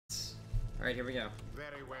Alright, here we go.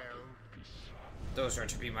 Very well. Those are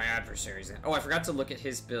to be my adversaries then. Oh, I forgot to look at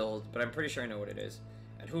his build, but I'm pretty sure I know what it is.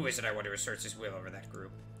 And who is it, I wonder, asserts his will over that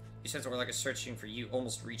group? You sense Orlek is searching for you,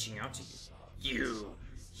 almost reaching out to you.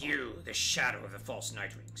 You, the shadow of the false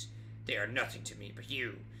Nightwings. They are nothing to me, but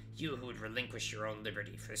you who would relinquish your own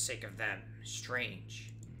liberty for the sake of them.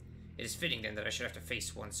 Strange. It is fitting, then, that I should have to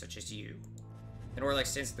face one such as you. And Orlek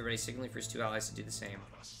stands at the ready, signaling for his two allies to do the same.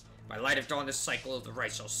 By light of dawn, this cycle of the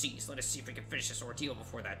right shall cease. Let us see if we can finish this ordeal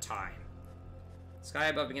before that time. The sky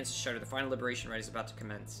above begins to shudder. The final liberation rite is about to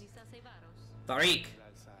commence. Tariq!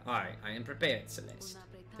 Aye, I am prepared, Celeste.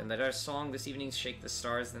 Then let our song this evening shake the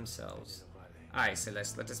stars themselves. Aye,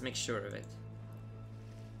 Celeste, let us make sure of it.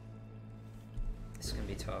 This is gonna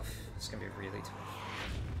be tough. This is gonna be really tough.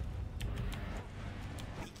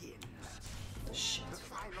 Begin. Shit. The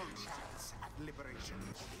final chance at liberation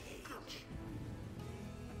of the age.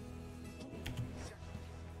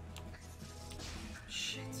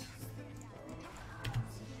 Shit.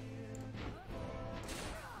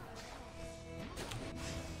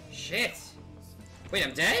 Shit! Wait,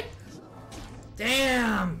 I'm dead?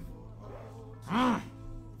 Damn!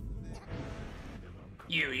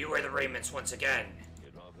 You wear the raiments once again.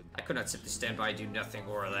 I could not simply stand by and do nothing,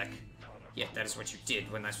 Orlek. Yet that is what you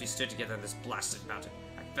did when last we stood together on this blasted mountain.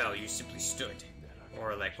 I fell, you simply stood.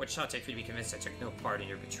 Orlek, what shall it take for you to be convinced I took no part in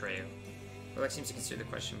your betrayal? Orlek seems to consider the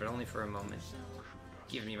question, but only for a moment.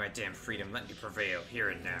 Give me my damn freedom, let me prevail, here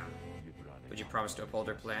and now. Would you promise to uphold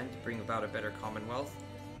our plan, to bring about a better commonwealth?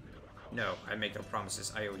 No, I make no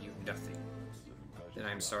promises, I owe you nothing. Then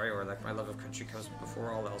I am sorry, Orlek, my love of country comes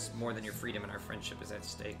before all else. More than your freedom and our friendship is at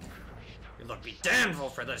stake. Your luck be damned,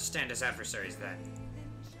 Volfred, let us stand as adversaries then.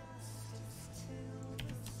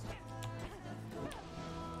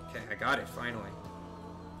 Okay, I got it, finally.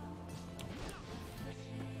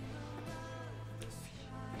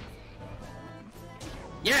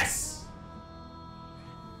 Yes!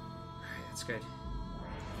 Alright, that's good.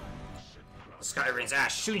 The sky rains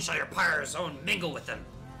ash. Soon shall your Pyre's own mingle with them.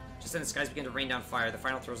 Just then the skies begin to rain down fire, the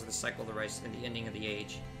final throes of the cycle of the rice, and the ending of the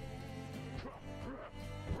age.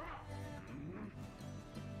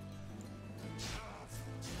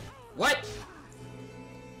 What?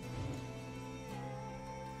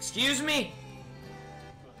 Excuse me?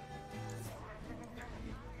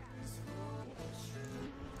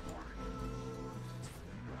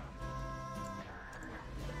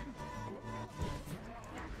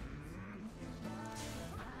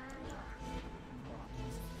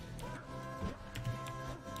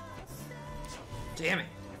 Damn it.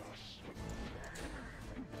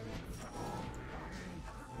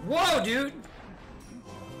 Whoa, dude!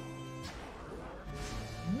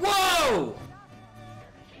 Whoa!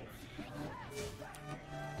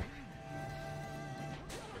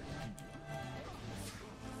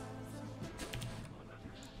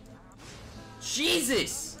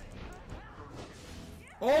 Jesus!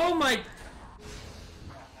 Oh my...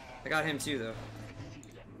 I got him too, though.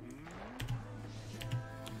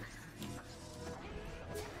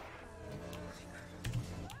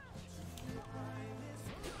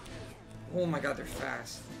 Oh my god, they're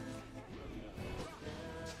fast.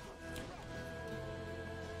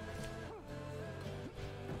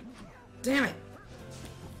 Damn it!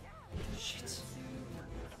 Shit.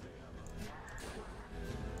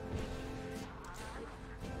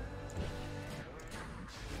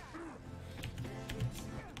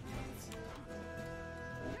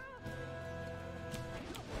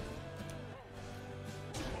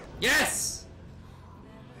 Yes!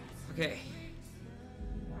 Okay.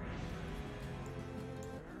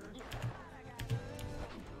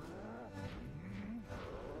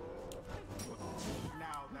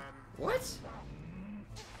 Now then. What?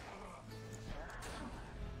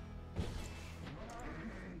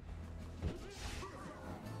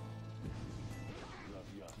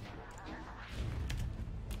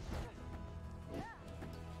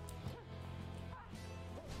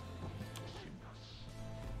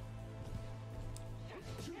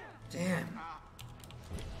 Damn.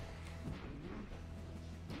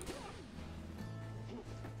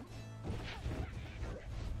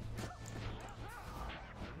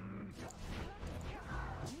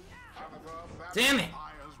 Damn it!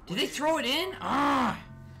 Did they throw it in? Ah!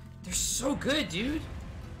 They're so good, dude!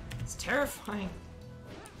 It's terrifying.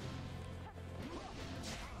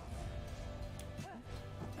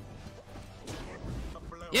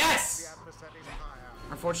 Yes!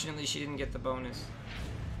 Unfortunately, she didn't get the bonus.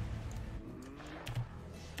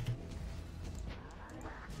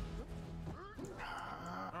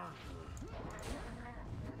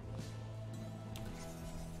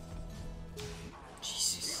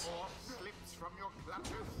 Jesus. Slips from your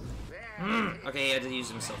clutches. There. Okay, he had to use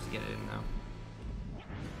himself to get it in now.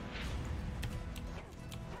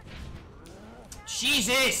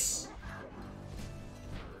 Jesus!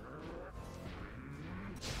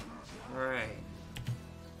 Alright.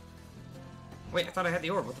 Wait, I thought I had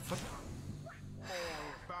the orb. What the fuck? All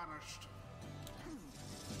banished.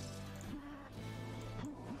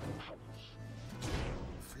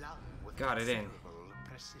 Flung with Got it in. considerable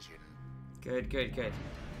precision. Good, good, good.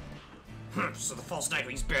 So the false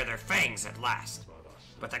Nightwings bear their fangs at last.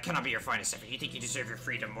 But that cannot be your finest effort. You think you deserve your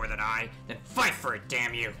freedom more than I? Then fight for it,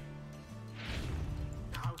 damn you!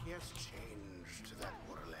 How he has changed, that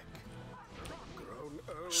warlock. Grown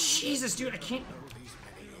old. Jesus, dude, I can't... All these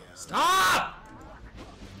many years. Stop!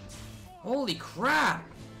 Holy crap!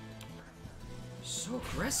 So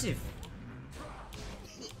aggressive.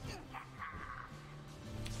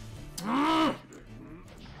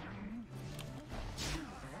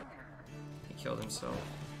 He killed himself.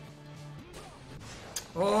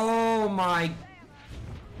 Oh my...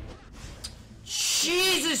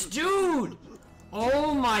 Jesus, dude!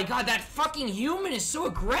 Oh my god, that fucking human is so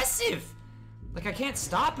aggressive! Like, I can't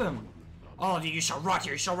stop him. All of you, you shall rot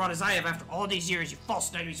here. You shall rot as I have after all these years, you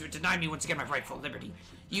false knights who have denied me once again my rightful liberty.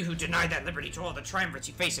 You who denied that liberty to all the triumvirates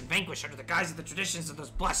you face and vanquish under the guise of the traditions of those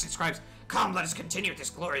blasted scribes. Come, let us continue with this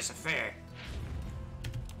glorious affair.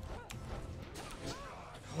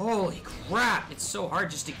 Holy crap, it's so hard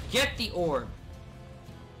just to get the orb.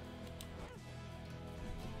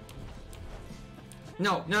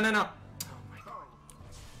 No, no, no, no. Oh my god.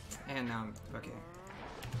 And, okay.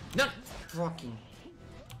 No, fucking...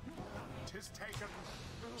 Tis taken.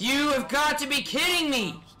 You have got to be kidding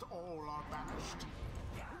me! All are banished.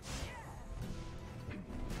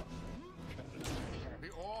 The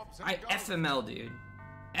orbs have gone. FML, dude.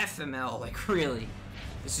 FML, like, really.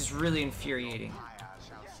 This is really infuriating. Pyre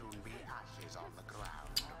shall soon be ashes on the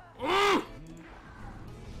ground.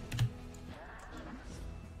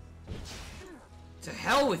 To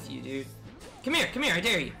hell with you, dude. Come here, I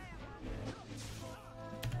dare you.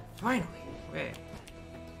 Finally. Wait.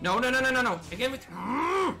 No, no, no, no, no, no. Again with...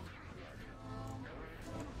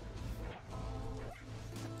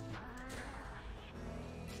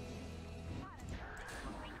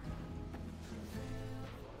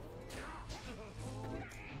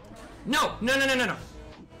 No, no, no, no, no, no.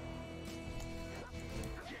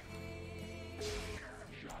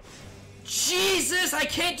 Jesus, I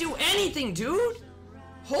can't do anything, dude.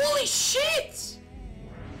 Holy shit.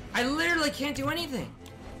 I literally can't do anything.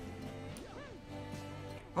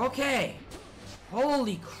 Okay.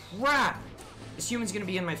 Holy crap. This human's gonna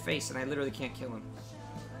be in my face and I literally can't kill him.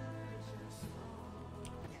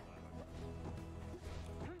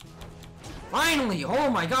 Finally! Oh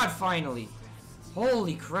my god, finally!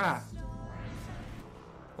 Holy crap.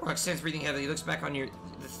 Orc stands breathing heavily. He looks back on the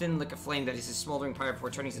thin lick of flame that is his smoldering pyre before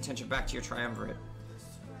turning his attention back to your triumvirate.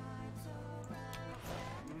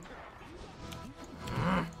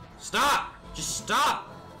 Stop! Just stop!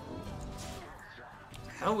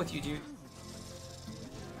 To hell with you, dude.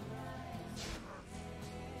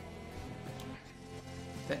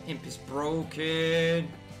 That imp is broken.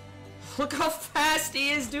 Look how fast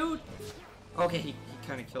he is, dude! Okay, he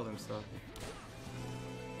kind of killed himself.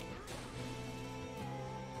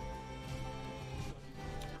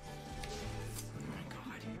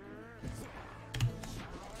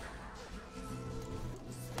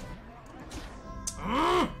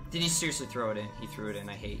 Did he seriously throw it in? He threw it in.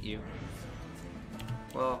 I hate you.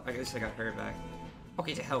 Well, I guess I got her back.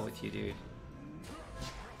 Okay, to hell with you, dude.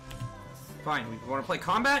 Fine. We want to play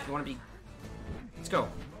combat? You want to be... Let's go.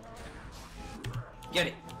 Get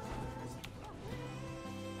it.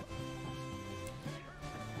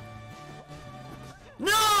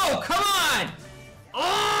 No! Come on!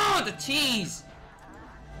 Oh, the tease!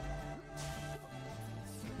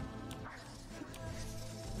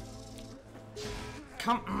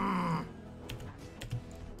 Come.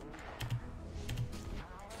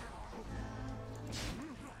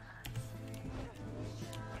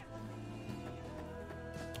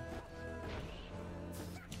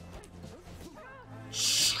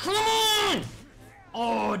 Come on!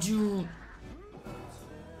 Oh, dude.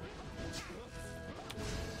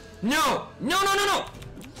 No! No, no, no, no!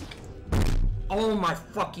 Oh my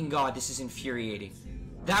fucking god, this is infuriating.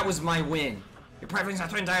 That was my win. Your private not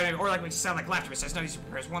threatened to die, or like makes it sound like laughter, but says no, he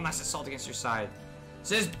prepares one last assault against your side.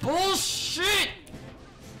 Says bullshit!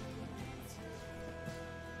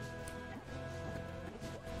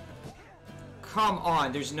 Come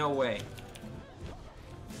on, there's no way.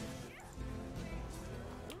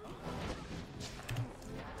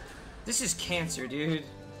 This is cancer, dude.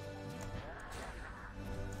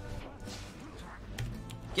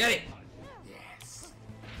 Get it!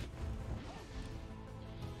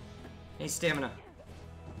 Hey, stamina.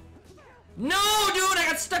 No, dude, I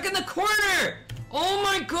got stuck in the corner! Oh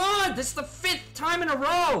my god, this is the 5th time in a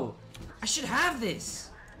row! I should have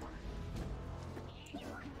this.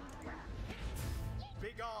 Be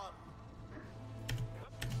gone.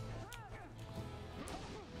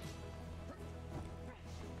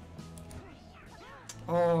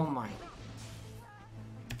 Oh my.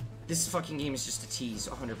 This fucking game is just a tease,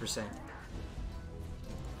 100%.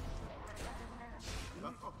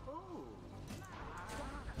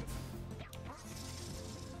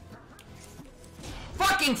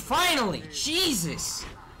 Fucking finally! Jesus!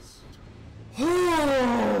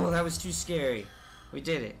 Oh, that was too scary. We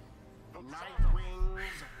did it.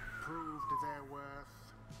 Nightwings proved their worth.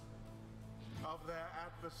 Of their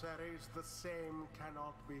adversaries, the same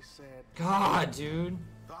cannot be said. God, dude.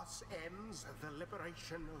 Thus ends the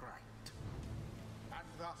liberation rite. And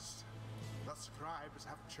thus, the scribes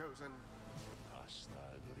have chosen.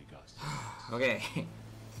 Okay. You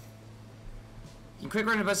can quick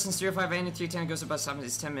run a bus since 305 and 310 goes to bus stop and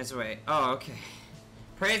it's 10 minutes away. Oh, okay.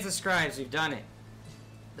 Praise the scribes, we've done it.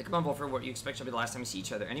 The command for what you expect shall be the last time we see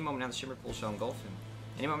each other. Any moment now the Shimmer Pool shall engulf him.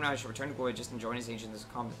 Any moment now he shall return to glory just and join his agents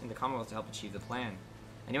in the Commonwealth to help achieve the plan.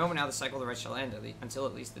 Any moment now the cycle of the right shall end, until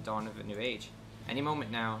at least the dawn of a new age. Any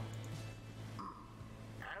moment now...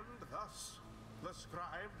 And thus, the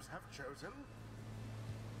scribes have chosen.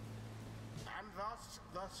 And thus,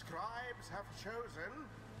 the scribes have chosen.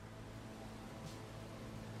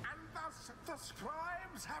 And thus, the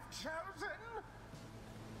scribes have chosen.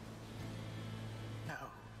 No.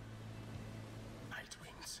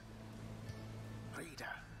 Nightwings.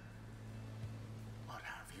 Reader. What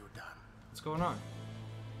have you done? What's going on?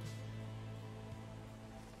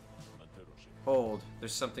 Hold,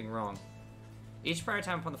 there's something wrong. Each prior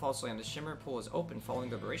time upon the false land, the Shimmer Pool is open following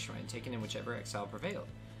the liberation rite and taken in whichever exile prevailed.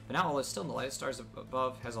 But now all is still, and the light of stars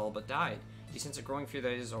above has all but died. You sense a growing fear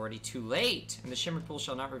that it is already too late, and the Shimmer Pool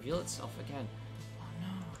shall not reveal itself again. Oh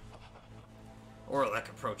no. Orlek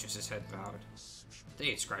approaches, his head bowed. The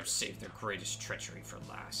 8 scribes saved their greatest treachery for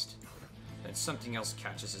last. Then something else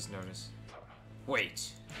catches his notice.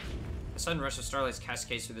 Wait. A sudden rush of starlight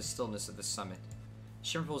cascades through the stillness of the summit. The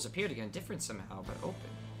Shimmer Pool has appeared again, different somehow, but open.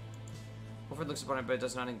 Wolford looks upon it, but it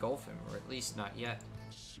does not engulf him, or at least not yet.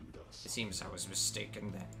 It seems I was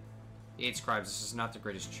mistaken then. The 8 scribes, this is not the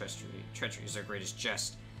greatest treachery. Treachery is their greatest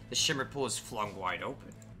jest. The Shimmer Pool is flung wide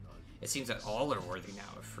open. It seems that all are worthy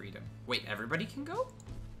now of freedom. Wait, everybody can go?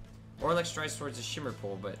 Orlek strides towards the Shimmer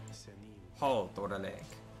Pool, but... Halt, Orlek.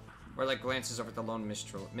 Orlek glances over at the lone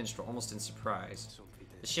minstrel, almost in surprise.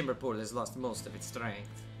 The Shimmer Pool has lost most of its strength.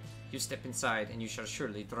 You step inside, and you shall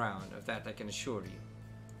surely drown. Of that I can assure you.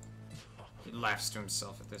 He laughs to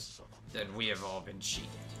himself at this. Then we have all been cheated.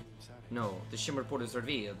 No, the Shimmer Pool is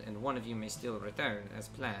revealed, and one of you may still return, as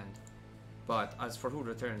planned. But as for who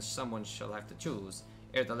returns, someone shall have to choose,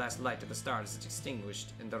 ere the last light of the stars is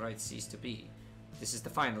extinguished, and the rite cease to be. This is the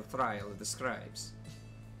final trial of the scribes.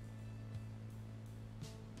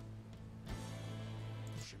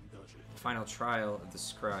 The final trial of the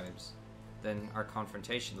scribes. Then our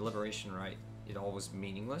confrontation, the liberation rite, it all was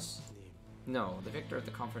meaningless? No, the victor of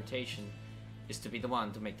the confrontation is to be the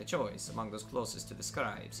one to make the choice among those closest to the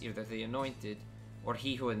scribes, either the anointed or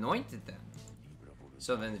he who anointed them.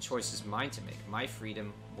 So then the choice is mine to make. My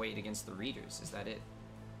freedom weighed against the readers. Is that it?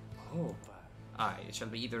 Oh. Aye, it shall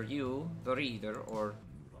be either you, the reader, or...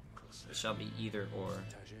 It shall be either or.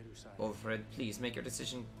 Wolfred, please make your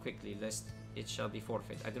decision quickly, lest it shall be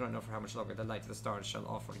forfeit. I do not know for how much longer the light of the stars shall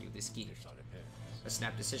offer you this gift. A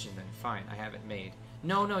snap decision then. Fine, I have it made.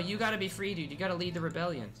 No, you gotta be free, dude. You gotta lead the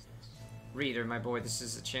rebellion. Reader, my boy, this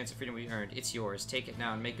is a chance of freedom we earned. It's yours. Take it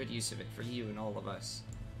now and make good use of it for you and all of us.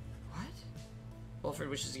 What? Wolfred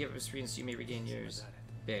wishes to give up his freedom so you may regain yours.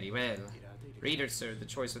 Very well. Reader, sir, the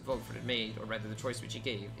choice that Wolfred had made, or rather the choice which he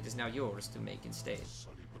gave, it is now yours to make instead.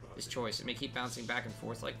 This choice, it may keep bouncing back and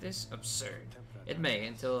forth like this? Absurd. It may,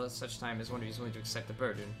 until such time as one of you is willing to accept the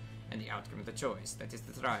burden and the outcome of the choice. That is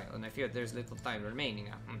the trial, and I fear there's little time remaining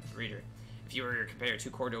now. Reader, if you or your compare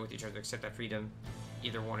too cordial with each other to accept that freedom,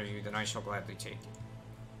 either one of you, then I shall gladly take it.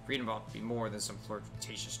 Freedom ought to be more than some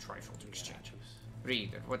flirtatious trifle to exchange.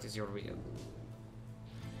 Reader, what is your will?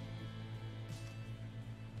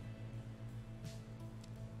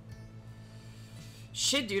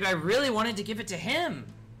 Shit, dude, I really wanted to give it to him.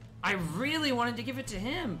 I really wanted to give it to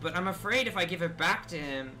him, but I'm afraid if I give it back to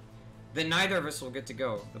him, then neither of us will get to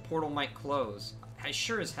go. The portal might close. I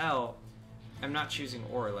sure as hell am not choosing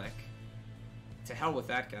Orlek. To hell with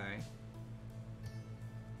that guy.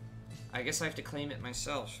 I guess I have to claim it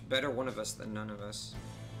myself. Better one of us than none of us.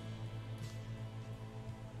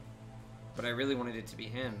 But I really wanted it to be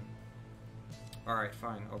him. Alright,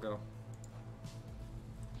 fine, I'll go.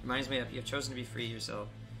 Reminds me that you have chosen to be free yourself.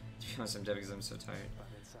 To be honest, I'm dead because I'm so tired.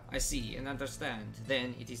 I see and understand.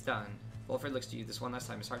 Then it is done. Wolfred looks to you this one last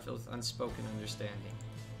time, his heart filled with unspoken understanding.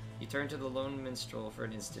 You turn to the lone minstrel for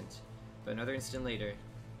an instant, but another instant later,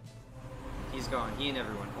 he's gone, he and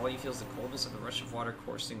everyone. All you feel is the coldness of the rush of water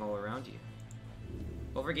coursing all around you.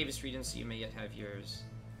 Wolfred gave his freedom so you may yet have yours.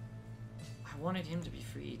 I wanted him to be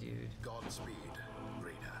free, dude. Godspeed,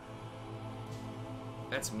 reader.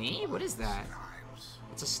 That's me? What is that?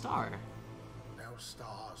 It's a star. No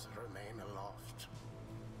stars remain aloft.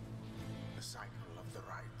 The cycle of the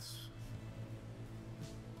rites.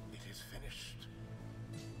 It is finished.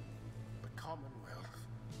 The Commonwealth.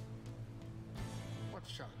 What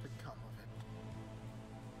shall become of it?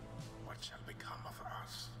 What shall become of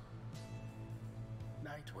us?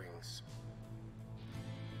 Nightwings.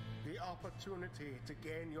 The opportunity to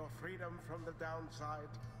gain your freedom from the downside.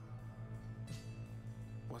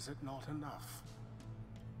 Was it not enough?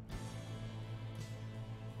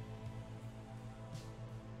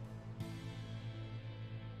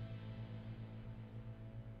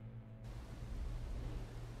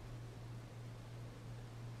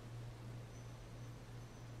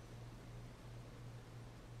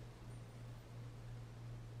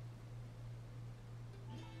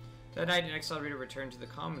 That night, an exiled reader returned to the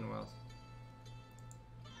Commonwealth.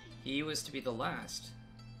 He was to be the last.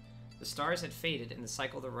 The stars had faded, and the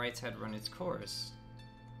cycle of the rites had run its course.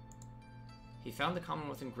 He found the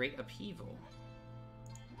Commonwealth in great upheaval.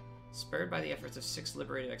 Spurred by the efforts of 6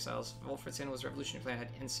 liberated exiles, Wolfred Sandoval's revolutionary plan had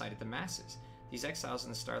incited the masses. These exiles in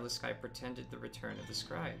the starless sky portended the return of the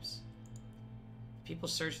scribes. People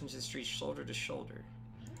surged into the streets shoulder to shoulder.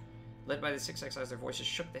 Led by the 6 exiles, their voices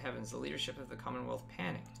shook the heavens. The leadership of the Commonwealth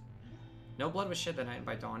panicked. No blood was shed that night, and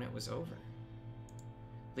by dawn it was over.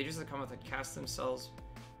 Leaders of the Commonwealth had cast themselves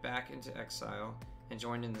back into exile and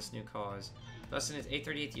joined in this new cause. Thus, in its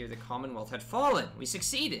 838th year, the Commonwealth had fallen! We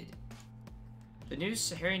succeeded! The new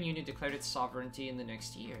Saharian Union declared its sovereignty in the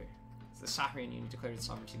next year. The Saharian Union declared its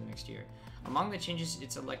sovereignty in the next year. Among the changes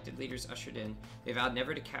its elected leaders ushered in, they vowed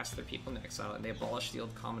never to cast their people into exile, and they abolished the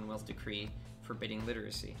old Commonwealth decree forbidding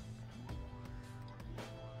literacy.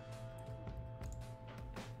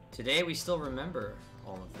 Today, we still remember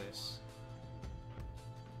all of this.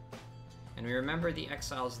 And we remember the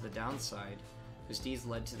exiles of the downside, whose deeds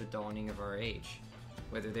led to the dawning of our age,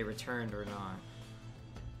 whether they returned or not.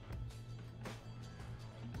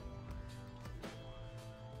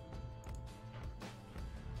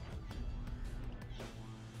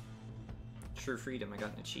 True freedom, I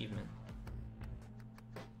got an achievement.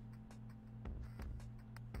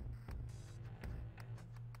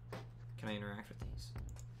 Can I interact with these?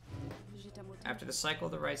 After the cycle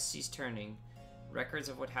of the rites ceased turning, records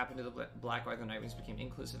of what happened to the Black Wagon Nightwings became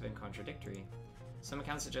inclusive and contradictory. Some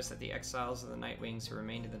accounts suggest that the exiles of the Nightwings who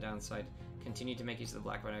remained in the downside continued to make use of the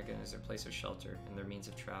Black Wagon as their place of shelter and their means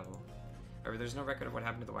of travel. However, there's no record of what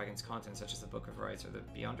happened to the wagon's contents, such as the Book of Rites or the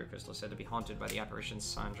Beyonder Crystal, said to be haunted by the apparition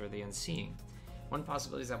Sandra the Unseeing. One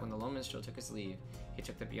possibility is that when the lone minstrel took his leave, he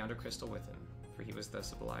took the Beyonder Crystal with him, for he was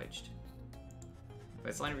thus obliged. By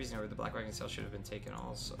its line of reasoning, however, the Black Wagon cell should have been taken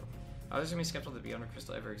also. Others may be skeptical that the Beyonder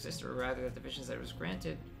Crystal ever existed, or rather that the visions that it was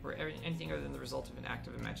granted were anything other than the result of an act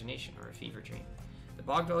of imagination or a fever dream. The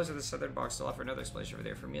Bog Dwellers of the Southern Bog still offer another explanation, for they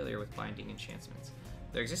are familiar with binding enchantments.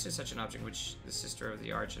 There existed such an object which the Sister of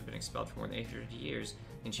the Arch had been expelled for more than 800 years.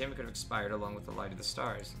 The enchantment could have expired along with the light of the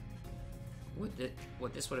stars.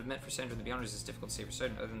 What this would have meant for Sandra and the Beyonders is difficult to say for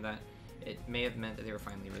certain, other than that it may have meant that they were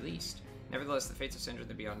finally released. Nevertheless, the fates of Sandra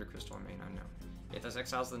and the Beyonder Crystal remain unknown. Yet those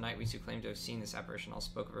exiles of the Nightwings who claim to have seen this apparition all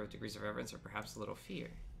spoke of her with degrees of reverence or perhaps a little fear.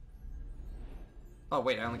 Oh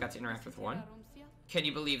wait, I only got to interact with one? Can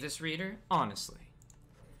you believe this, reader? Honestly.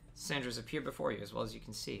 Sandra's appeared before you, as well as you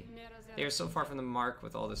can see. They are so far from the mark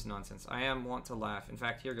with all this nonsense. I am wont to laugh. In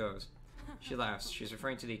fact, here goes. She laughs. She's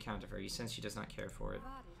referring to the account of her. You sense she does not care for it.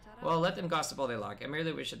 Well, let them gossip all they like. I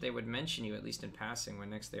merely wish that they would mention you, at least in passing, when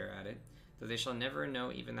next they are at it. Though they shall never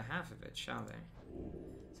know even the half of it, shall they?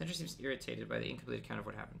 Sandra seems irritated by the incomplete account of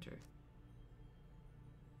what happened to her.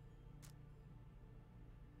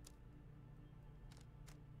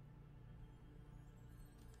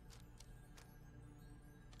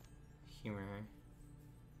 Humor her.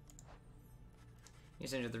 Yes,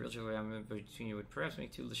 Sandra, the real joy between you would perhaps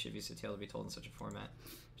make too lascivious a tale to be told in such a format.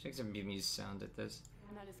 She makes a bemused sound at this.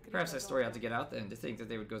 Perhaps that story ought to get out then, to think that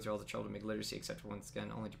they would go through all the trouble to make literacy acceptable once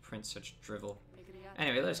again, only to print such drivel.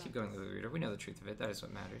 Anyway, let us keep going with the reader. We know the truth of it. That is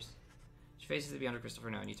what matters. She faces the Beyonder Crystal for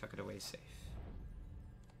now, and you tuck it away safe.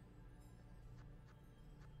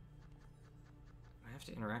 I have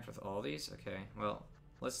to interact with all these? Okay, well,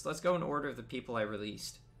 Let's go in order of the people I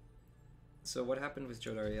released. So what happened with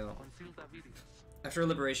Jodariel? After her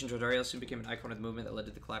liberation, Jodariel soon became an icon of the movement that led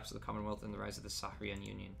to the collapse of the Commonwealth and the rise of the Saharian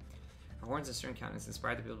Union. Her horns and stern countenance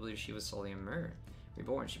inspired the people to believe she was solely a Mer.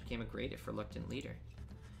 Reborn, she became a great if reluctant leader.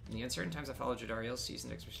 In the uncertain times that followed, Jodariel's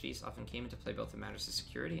seasoned expertise often came into play both in matters of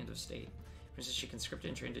security and of state. For instance, she conscripted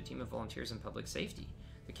and trained a team of volunteers in public safety.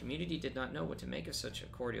 The community did not know what to make of such a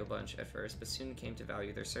cordial bunch at first, but soon came to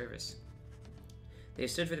value their service. They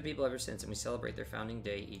have stood for the people ever since, and we celebrate their founding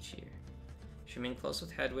day each year. She remained close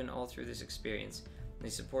with Hedwyn all through this experience, and they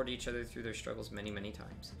supported each other through their struggles many, many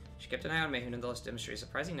times. She kept an eye on May, who nonetheless demonstrated a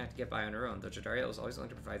surprising knack to get by on her own, though Jodariel was always willing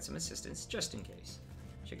to provide some assistance, just in case.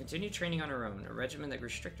 She continued training on her own, a regimen that grew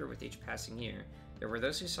stricter with each passing year. There were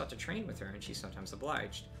those who sought to train with her, and she sometimes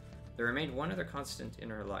obliged. There remained one other constant in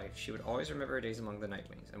her life. She would always remember her days among the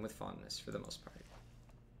Nightwings, and with fondness, for the most part.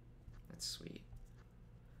 That's sweet.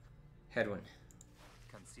 Hedwyn.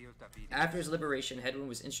 After his liberation, Hedwyn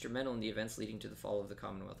was instrumental in the events leading to the fall of the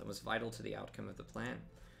Commonwealth, and was vital to the outcome of the plan.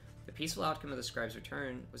 The peaceful outcome of the scribe's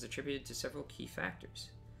return was attributed to several key factors.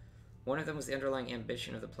 One of them was the underlying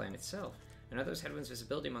ambition of the plan itself. Another was Hedwyn's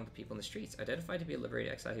visibility among the people in the streets. Identified to be a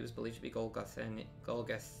liberated exile, he was believed to be Golgothanian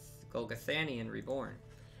reborn.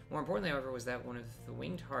 More importantly, however, was that one of the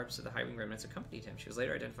winged harps of the High Wing remnants accompanied him. She was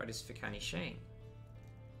later identified as Fikani Shane.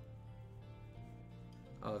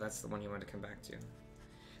 Oh, that's the one you wanted to come back to.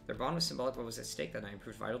 Their bond was symbolic of what was at stake that night and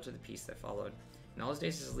proved vital to the peace that followed. In all his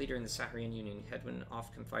days as a leader in the Saharian Union, Hedwyn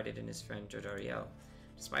oft confided in his friend Jodariel.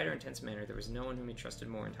 Despite her intense manner, there was no one whom he trusted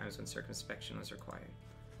more in times when circumspection was required.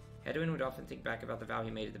 Hedwyn would often think back about the vow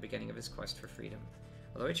he made at the beginning of his quest for freedom.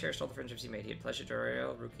 Although he cherished all the friendships he made, he had pledged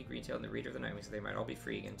Jodariel, Rookie Greentail, and the Reader of the Nightwings that they might all be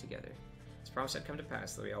free again together. His promise had come to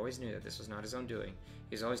pass, though he always knew that this was not his own doing.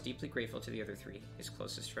 He was always deeply grateful to the other three, his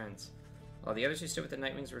closest friends. While the others who stood with the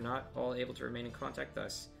Nightwings were not all able to remain in contact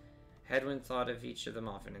thus, Hedwyn thought of each of them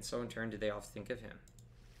often, and so in turn did they all think of him.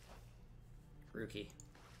 Rookie.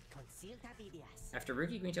 After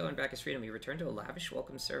Rookie Greentail earned back his freedom, he returned to a lavish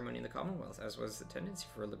welcome ceremony in the Commonwealth, as was the tendency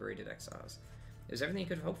for liberated exiles. It was everything he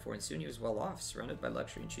could have hoped for, and soon he was well off, surrounded by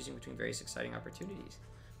luxury and choosing between various exciting opportunities.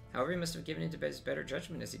 However, he must have given in to his better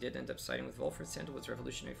judgment, as he did end up siding with Wolfred Sandalwood's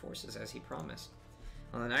revolutionary forces, as he promised.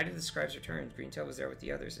 On the night of the scribe's return, Greentail was there with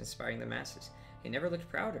the others, inspiring the masses. He never looked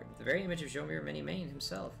prouder, the very image of Jomir Many-Mane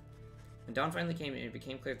himself. When dawn finally came and it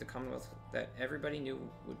became clear to the Commonwealth that everybody knew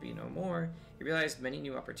would be no more, he realized many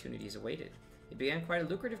new opportunities awaited. He began quite a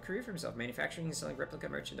lucrative career for himself, manufacturing and selling replica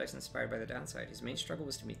merchandise inspired by the downside. His main struggle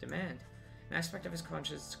was to meet demand. An aspect of his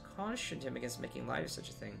conscience cautioned him against making light of such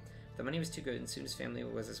a thing. The money was too good, and soon his family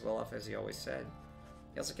was as well off as he always said.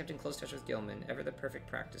 He also kept in close touch with Gilman, ever the perfect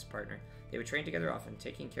practice partner. They would train together often,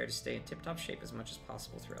 taking care to stay in tip-top shape as much as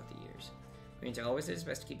possible throughout the years. Greentail always did his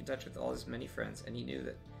best to keep in touch with all his many friends, and he knew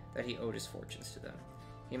that he owed his fortunes to them.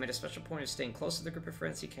 He made a special point of staying close to the group of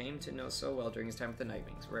friends he came to know so well during his time with the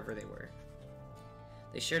Nightwings, wherever they were.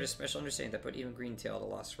 They shared a special understanding that put even Greentail at a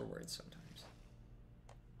loss for words sometimes.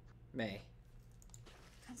 May.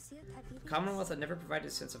 The Commonwealth had never provided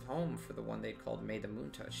a sense of home for the one they'd called May the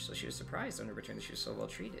Moontouch, so she was surprised on her return that she was so well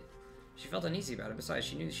treated. She felt uneasy about it. Besides,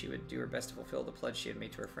 she knew she would do her best to fulfill the pledge she had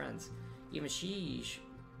made to her friends. Even she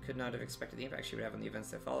could not have expected the impact she would have on the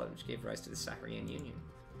events that followed, which gave rise to the Saharian Union.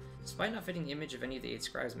 Despite not fitting the image of any of the 8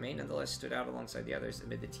 scribes, May nonetheless stood out alongside the others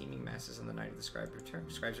amid the teeming masses on the night of the scribe's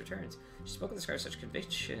returns. She spoke of the scribe with such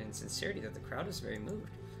conviction and sincerity that the crowd was very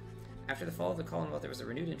moved. After the fall of the Commonwealth, there was a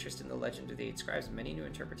renewed interest in the legend of the 8 scribes and many new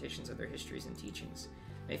interpretations of their histories and teachings.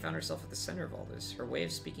 May found herself at the center of all this. Her way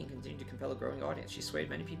of speaking continued to compel a growing audience. She swayed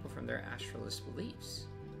many people from their astralist beliefs.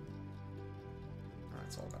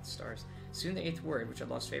 It's all about the stars. Soon the 8th Word, which had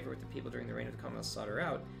lost favor with the people during the reign of the Commonwealth, sought her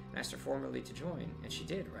out and asked her formally to join, and she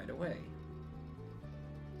did right away.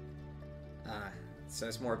 So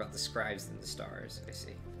it's more about the scribes than the stars, I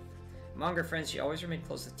see. Among her friends, she always remained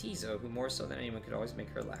close to Tizo, who more so than anyone could always make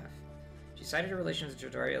her laugh. She cited her relations with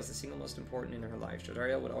Jodariel as the single most important in her life.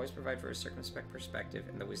 Jodariel would always provide for her circumspect perspective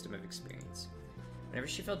and the wisdom of experience. Whenever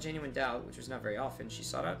she felt genuine doubt, which was not very often, she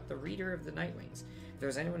sought out the Reader of the Nightwings. If there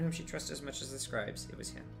was anyone whom she trusted as much as the scribes, it was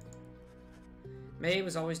him. May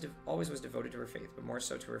was always was devoted to her faith, but more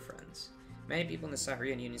so to her friends. Many people in the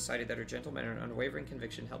Saharian Union cited that her gentle manner and unwavering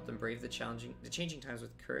conviction helped them brave the changing times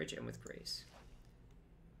with courage and with grace.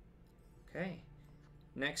 Okay.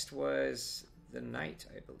 Next was the Knight,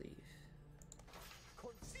 I believe.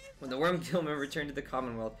 When the Worm Gilman returned to the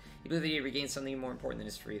Commonwealth, he believed that he had regained something more important than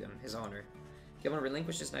his freedom, his honor. Gilman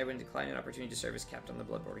relinquished his knighthood and declined an opportunity to serve as captain on the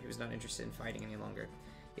Blood Border. He was not interested in fighting any longer.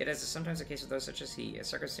 Yet, as is sometimes the case with those such as he, a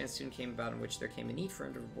circumstance soon came about in which there came a need for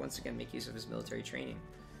him to once again make use of his military training.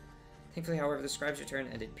 Thankfully, however, the scribe's return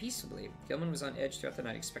ended peaceably. Gilman was on edge throughout the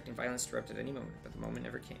night, expecting violence to erupt at any moment, but the moment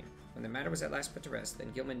never came. When the matter was at last put to rest,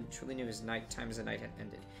 then Gilman truly knew his time as a knight had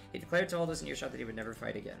ended. He declared to all those in earshot that he would never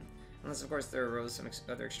fight again. Unless, of course, there arose some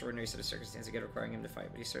other extraordinary set of circumstances again requiring him to fight,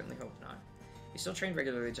 but he certainly hoped not. He still trained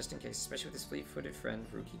regularly just in case, especially with his fleet-footed friend,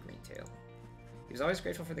 Rookie Greentail. He was always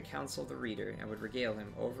grateful for the counsel of the reader, and would regale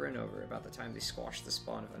him over and over about the time they squashed the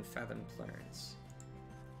spawn of unfathomed plurns.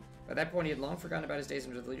 By that point, he had long forgotten about his days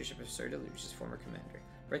under the leadership of Sir Deluge, his former commander.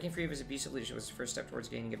 Breaking free of his abusive leadership was his first step towards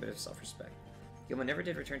gaining a bit of self-respect. Gilman never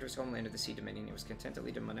did return to his homeland of the Sea Dominion. He was content to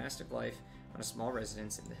lead a monastic life on a small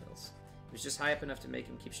residence in the hills. He was just high up enough to make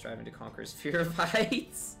him keep striving to conquer his fear of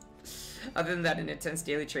heights. Other than that, an intense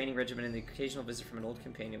daily training regimen and the occasional visit from an old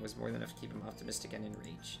companion was more than enough to keep him optimistic and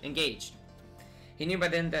engaged. He knew by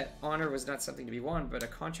then that honor was not something to be won, but a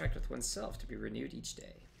contract with oneself to be renewed each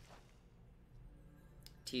day.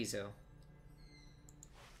 Tizo.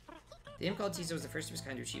 The imp called Tizo was the first of his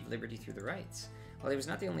kind to achieve liberty through the rites. While he was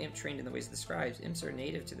not the only imp trained in the ways of the scribes, imps are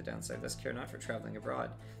native to the downside, thus care not for traveling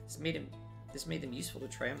abroad. This made them useful to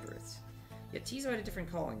triumvirates. Yet Tizo had a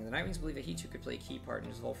different calling, and the Nightwings believed that he too could play a key part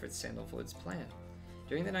in Volfred Sandalwood's plan.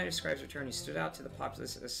 During the night of Scribe's return, he stood out to the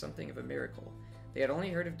populace as something of a miracle. They had only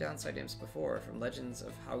heard of downside imps before, from legends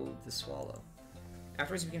of Howl the Swallow.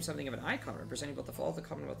 Afterwards, he became something of an icon, representing both the fall of the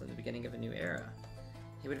Commonwealth and the beginning of a new era.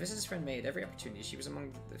 He would visit his friend May at every opportunity. She was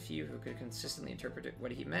among the few who could consistently interpret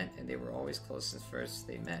what he meant, and they were always close since first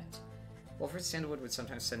they met. Wilfred Sandalwood would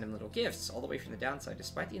sometimes send him little gifts, all the way from the downside.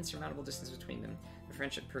 Despite the insurmountable distance between them, the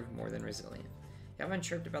friendship proved more than resilient. Yavan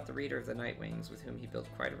chirped about the reader of the Nightwings, with whom he built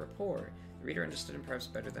quite a rapport. The reader understood him perhaps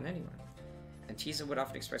better than anyone. And Tizo would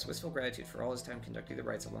often express wistful gratitude for all his time conducting the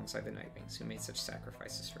rites alongside the Nightwings, who made such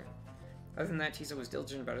sacrifices for him. Other than that, Tizo was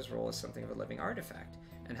diligent about his role as something of a living artifact,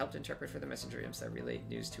 and helped interpret for the messenger imps that relayed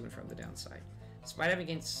news to and from the downside. Despite having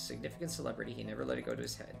gained significant celebrity, he never let it go to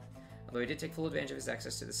his head, although he did take full advantage of his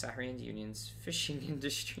access to the Saharian Union's fishing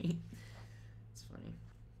industry. It's funny.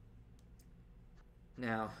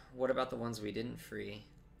 Now, what about the ones we didn't free?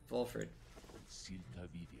 Volfred.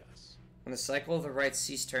 When the cycle of the rites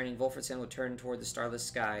ceased turning, Volfred Sandalwood turned toward the starless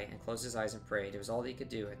sky and closed his eyes and prayed. It was all he could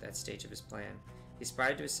do at that stage of his plan. He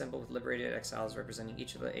aspired to assemble with liberated exiles representing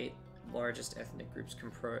each of the 8 largest ethnic groups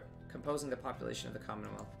composing the population of the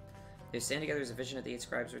Commonwealth. They would stand together as a vision at the 8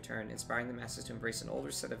 scribes' return, inspiring the masses to embrace an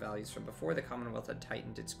older set of values from before the Commonwealth had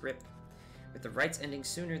tightened its grip. With the rites ending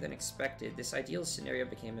sooner than expected, this ideal scenario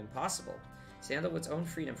became impossible. Sandalwood's own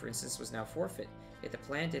freedom, for instance, was now forfeit, yet the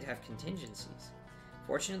plan did have contingencies.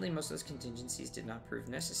 Fortunately, most of those contingencies did not prove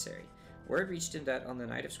necessary. Word reached him that on the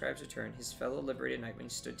night of Scribe's return, his fellow liberated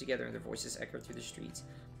Nightwings stood together and their voices echoed through the streets.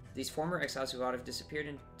 These former exiles who ought to have disappeared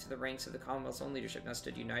into the ranks of the Commonwealth's own leadership now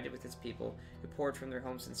stood united with its people, who poured from their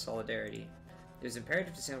homes in solidarity. It was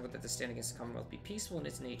imperative to Sandalwood that the stand against the Commonwealth be peaceful in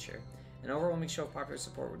its nature. An overwhelming show of popular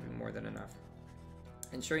support would be more than enough.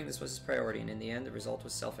 Ensuring this was his priority, and in the end, the result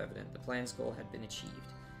was self-evident. The plan's goal had been achieved.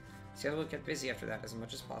 Sandalwood kept busy after that as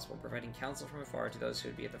much as possible, providing counsel from afar to those who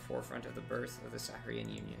would be at the forefront of the birth of the Saharian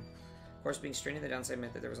Union. Of course, being strained in the downside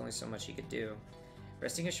meant that there was only so much he could do.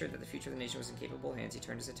 Resting assured that the future of the nation was in capable hands, he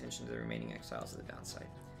turned his attention to the remaining exiles of the downside.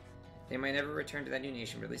 They might never return to that new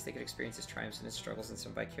nation, but at least they could experience his triumphs and his struggles in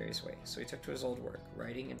some vicarious way. So he took to his old work,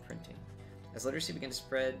 writing and printing. As literacy began to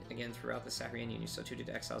spread again throughout the Saharian Union, so too did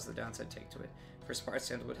exiles of the downside take to it. For his part,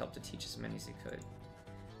 Sandalwood helped to teach as many as he could.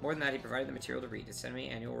 More than that, he provided the material to read, a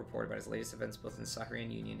semi-annual report about his latest events both in the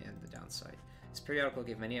Saharian Union and the downside. This periodical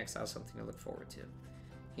gave many exiles something to look forward to.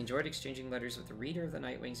 He enjoyed exchanging letters with the reader of the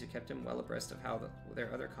Nightwings, who kept him well abreast of how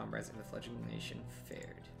their other comrades in the fledgling nation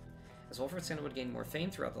fared. As Wilfred Sandalwood gained more fame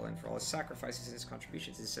throughout the land for all his sacrifices and his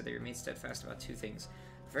contributions, he said they remained steadfast about 2 things.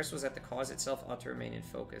 The first was that the cause itself ought to remain in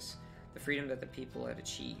focus, the freedom that the people had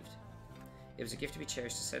achieved. It was a gift to be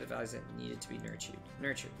cherished, a set of values that needed to be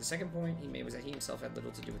nurtured. The second point he made was that he himself had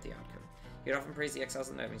little to do with the outcome. He would often praise the exiles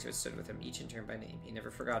of the Nightwings who had stood with him, each in turn by name. He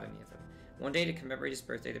never forgot any of them. One day, to commemorate his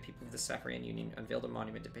birthday, the people of the Saharian Union unveiled a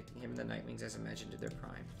monument depicting him and the Nightwings as imagined in their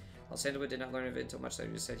prime. While Sandalwood did not learn of it until much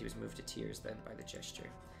later, it said he was moved to tears then by the gesture.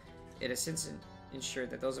 It has since ensured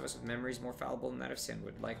that those of us with memories more fallible than that of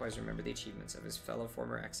Sandalwood likewise remember the achievements of his fellow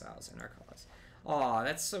former exiles in our cause. Aw,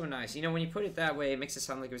 that's so nice. You know, when you put it that way, it makes it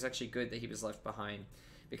sound like it was actually good that he was left behind.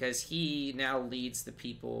 Because he now leads the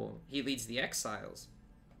people, he leads the exiles.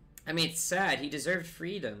 I mean, it's sad. He deserved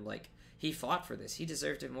freedom. Like, he fought for this. He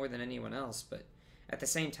deserved it more than anyone else. But at the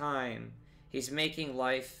same time, he's making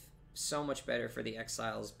life so much better for the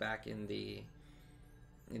exiles back in the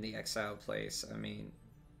exile place. I mean,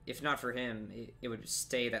 if not for him, it would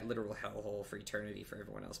stay that literal hellhole for eternity for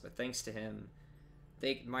everyone else. But thanks to him,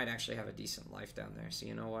 they might actually have a decent life down there. So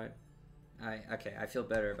you know what? Okay, I feel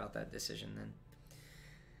better about that decision then.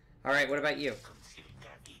 Alright, what about you?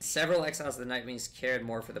 Several exiles of the Nightwings cared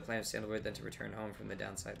more for the plan of Sandalwood than to return home from the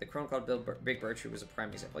downside. The crone called Big Bertrude was a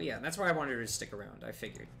prime example. Yeah, and that's why I wanted her to stick around, I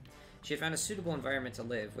figured. She had found a suitable environment to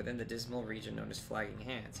live within the dismal region known as Flagging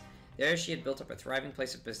Hands. There she had built up a thriving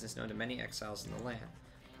place of business known to many exiles in the land.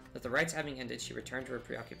 With the rites having ended, she returned to her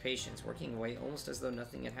preoccupations, working away almost as though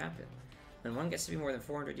nothing had happened. When one gets to be more than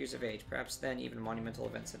 400 years of age, perhaps then even monumental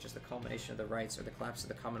events such as the culmination of the rites or the collapse of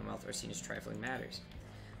the Commonwealth are seen as trifling matters.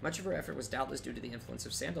 Much of her effort was doubtless due to the influence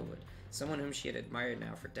of Sandalwood, someone whom she had admired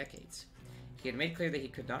now for decades. He had made clear that he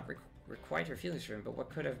could not requite her feelings for him, but what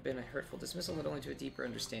could have been a hurtful dismissal led only to a deeper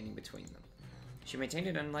understanding between them. She maintained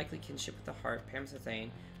an unlikely kinship with the heart, Pamthethane,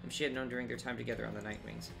 whom she had known during their time together on the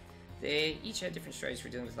Nightwings. They each had different strategies for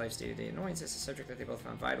dealing with life's day-to-day annoyances, a subject that they both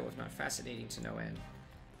found vital, if not fascinating, to no end.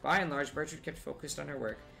 By and large, Bertrude kept focused on her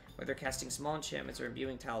work, whether casting small enchantments or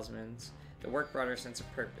imbuing talismans. The work brought her a sense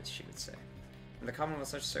of purpose, she would say. In the Commonwealth,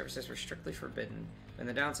 such services were strictly forbidden, but on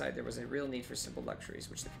the downside, there was a real need for simple luxuries,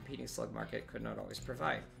 which the competing slug market could not always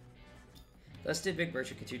provide. Thus did Big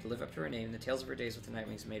Bertrude continue to live up to her name, and the tales of her days with the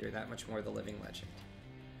Nightwings made her that much more the living legend.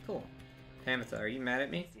 Cool. Pamitha, are you mad at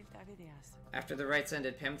me? After the rites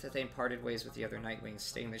ended, Pamthethane parted ways with the other Nightwings,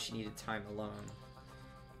 stating that she needed time alone.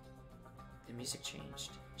 The music changed.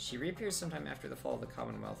 She reappeared sometime after the fall of the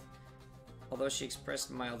Commonwealth, although she expressed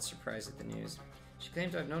mild surprise at the news. She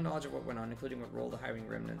claimed to have no knowledge of what went on, including what role the Highwing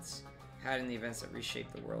remnants had in the events that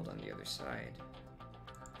reshaped the world on the other side.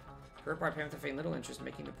 For her part, Pamela feigned little interest,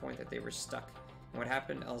 making the point that they were stuck, and what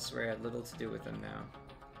happened elsewhere had little to do with them now.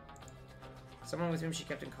 Someone with whom she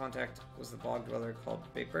kept in contact was the bog dweller called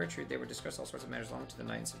Big Bertrude. They would discuss all sorts of matters long into the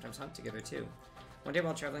night and sometimes hunt together too. One day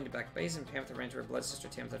while traveling to Black Basin, Pamela ran into her blood sister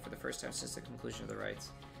Tamitha for the first time since the conclusion of the rites.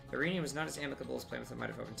 The reunion was not as amicable as Pamela might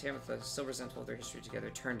have hoped, and Tamitha, still resentful of their history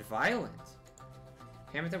together, turned violent.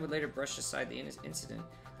 Pamela would later brush aside the incident,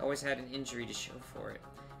 always had an injury to show for it.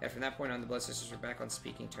 And from that point on, the blood sisters were back on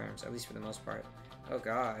speaking terms, at least for the most part. Oh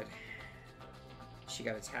god. She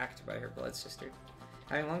got attacked by her blood sister.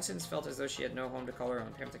 Having long since felt as though she had no home to call her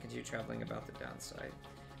own, Pamela continued traveling about the downside.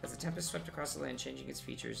 As the tempest swept across the land, changing its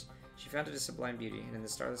features, she found it a sublime beauty, and in the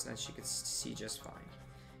starless night she could see just fine.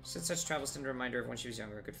 She said such travels tended to remind her of when she was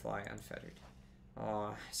younger and could fly unfettered.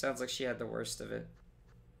 Aw, sounds like she had the worst of it.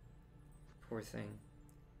 Poor thing.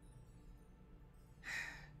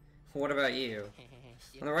 What about you?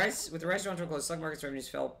 With the rise of Ontario, slug market's revenues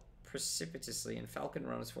fell precipitously, and Falcon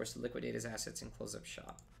Run was forced to liquidate his assets and close up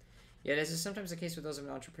shop. Yet, as is sometimes the case with those of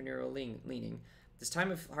an entrepreneurial leaning, this time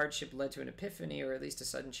of hardship led to an epiphany, or at least a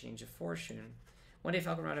sudden change of fortune. One day,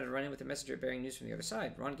 Falcon Ron had a run-in with a messenger bearing news from the other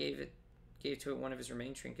side. Ron gave to it one of his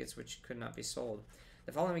remaining trinkets, which could not be sold.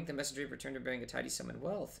 The following week, the messenger returned him bearing a tidy sum in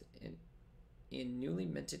wealth, in newly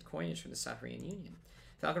minted coinage from the Saharan Union.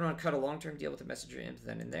 Falcon Ron cut a long-term deal with the messenger imp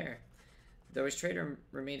then and there. Though his trade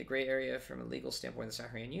remained a gray area from a legal standpoint in the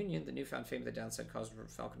Saharan Union, the newfound fame of the downside caused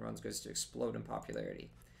Falcon Ron's goods to explode in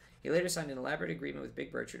popularity. He later signed an elaborate agreement with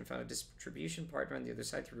Big Bertrude and found a distribution partner on the other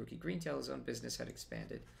side through Rookie Greentail. His own business had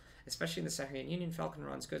expanded. Especially in the Saharan Union, Falcon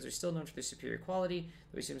Ron's goods are still known for their superior quality,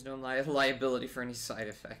 though he seems no liability for any side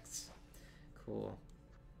effects. Cool.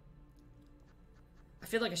 I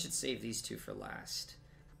feel like I should save these two for last.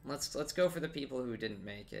 Let's go for the people who didn't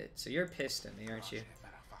make it. So you're pissed at me, aren't you?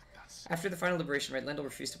 After the final liberation rite, Lendl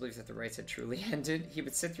refused to believe that the rites had truly ended. He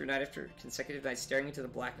would sit through night after consecutive night, staring into the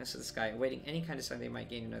blackness of the sky, awaiting any kind of sign they might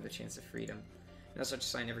gain another chance of freedom. No such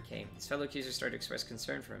sign ever came. His fellow accusers started to express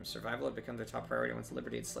concern for him. Survival had become their top priority once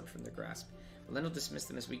liberty had slipped from their grasp. But Lendl dismissed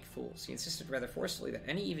them as weak fools. He insisted rather forcefully that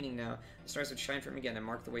any evening now, the stars would shine for him again and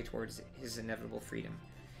mark the way towards his inevitable freedom.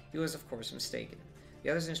 He was, of course, mistaken. The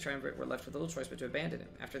others in his triumvirate were left with little choice but to abandon him.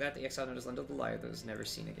 After that, the exile known as Lendl the Liar was never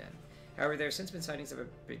seen again. However, there have since been sightings of a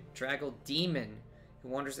bedraggled demon who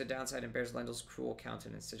wanders the downside and bears Lendl's cruel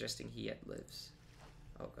countenance, suggesting he yet lives.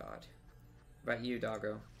 Oh god. What about you,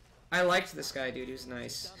 doggo? I liked this guy, dude. He was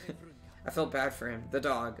nice. I felt bad for him. The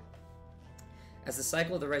dog. As the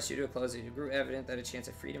cycle of the rites drew to a close, it grew evident that a chance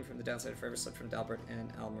of freedom from the downside forever slipped from Dalbert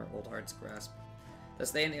and Almer Oldheart's grasp.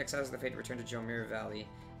 Thus they and the exiles of the Fate returned to Jomir Valley.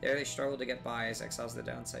 There they struggled to get by, as exiles of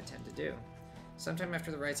the downside tend to do. Sometime after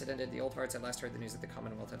the rites had ended, the Old Hearts at last heard the news that the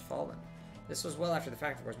Commonwealth had fallen. This was well after the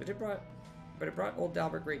fact, of course, but it brought old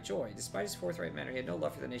Dalbert great joy. Despite his forthright manner, he had no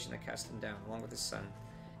love for the nation that cast him down, along with his son.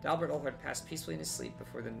 Dalbert Oldheart passed peacefully in his sleep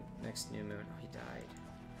before the next new moon. Oh, he died.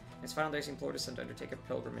 In his final days, he implored his son to undertake a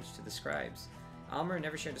pilgrimage to the scribes. Almer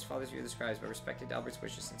never shared his father's view of the scribes, but respected Dalbert's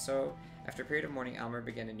wishes, and so, after a period of mourning, Almer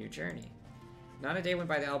began a new journey. Not a day went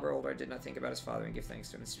by that Albert Oldheart did not think about his father and give thanks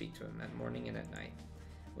to him and speak to him at morning and at night.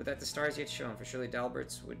 Would that the stars yet shone, for surely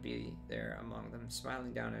Dalbert's would be there among them,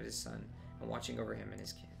 smiling down at his son and watching over him and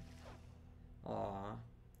his kin. Aww.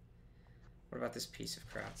 What about this piece of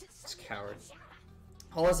crap? This coward.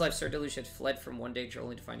 All his life, Sir Deluge had fled from one danger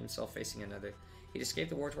only to find himself facing another. He'd escaped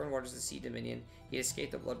the war-torn waters of the Sea Dominion, he'd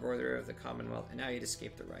escaped the blood border of the Commonwealth, and now he'd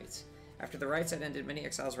escaped the rites. After the rites had ended, many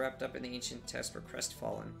exiles wrapped up in the ancient test were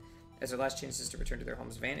crestfallen, as their last chances to return to their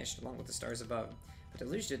homes vanished, along with the stars above. But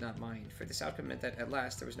Deluge did not mind, for this outcome meant that, at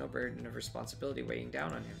last, there was no burden of responsibility weighing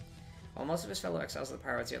down on him. While most of his fellow exiles of the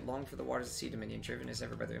pirates yet longed for the waters of the Sea Dominion, driven as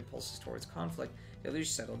ever by their impulses towards conflict, Deluge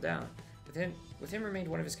settled down. With him remained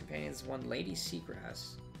one of his companions, one Lady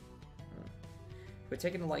Seagrass, who had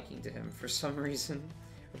taken a liking to him for some reason.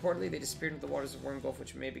 Reportedly, they disappeared into the waters of Worm Gulf,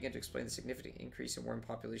 which may begin to explain the significant increase in worm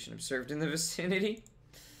population observed in the vicinity.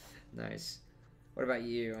 Nice. What about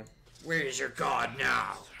you? Where is your god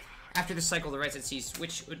now? After the cycle, the rites had ceased.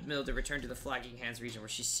 Witch Udmilda returned to the Flagging Hands region, where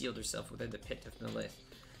she sealed herself within the pit of Melith.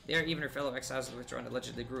 There, even her fellow exiles of the Withdrawn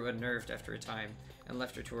allegedly grew unnerved after a time, and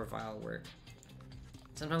left her to her vile work.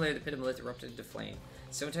 Sometime later, the pit of Melith erupted into flame.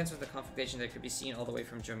 So intense was the conflagration that it could be seen all the way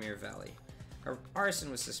from Jomir Valley.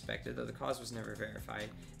 Arson was suspected, though the cause was never verified,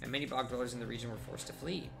 and many bog dwellers in the region were forced to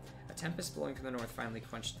flee. A tempest blowing from the north finally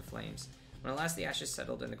quenched the flames. When at last the ashes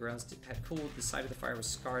settled and the grounds had cooled, the side of the fire was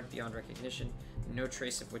scarred beyond recognition, and no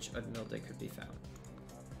trace of Witch Udmilda could be found.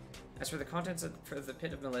 As for the contents of the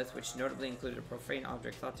pit of Melith, which notably included a profane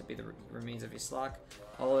object thought to be the remains of Islak,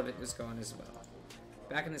 all of it was gone as well.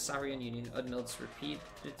 Back in the Saurian Union, Udmild's repeated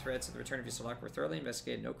threats of the return of Islak were thoroughly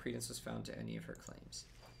investigated. No credence was found to any of her claims.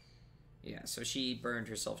 Yeah, so she burned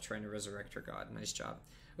herself trying to resurrect her god. Nice job.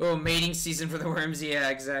 Oh, mating season for the worms. Yeah,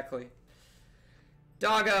 exactly.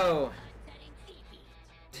 Doggo!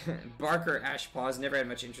 Barker Ashpaws never had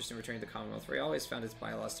much interest in returning to the Commonwealth, for he always found its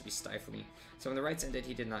bylaws to be stifling. So when the rites ended,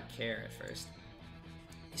 he did not care at first.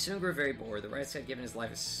 He soon grew very bored. The rites had given his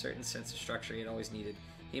life a certain sense of structure he had always needed.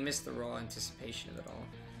 He missed the raw anticipation of it all.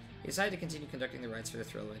 He decided to continue conducting the rites for the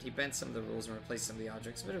thrill of it. He bent some of the rules and replaced some of the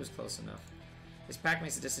objects, but it was close enough. His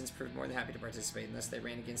packmates at distance proved more than happy to participate, and thus they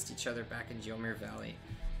ran against each other back in Jomir Valley.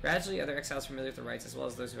 Gradually, other exiles familiar with the rites, as well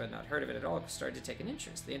as those who had not heard of it at all, started to take an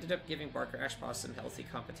interest. They ended up giving Barker Ashpaw some healthy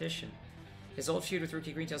competition. His old feud with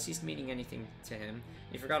Rookie Greentail ceased meaning anything to him.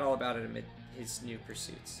 He forgot all about it amid his new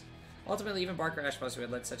pursuits. Ultimately, even Barker Ashpaws, who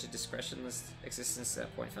had led such a discretionless existence to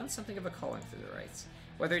that point, found something of a calling through the rites.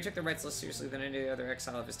 Whether he took the rites less seriously than any other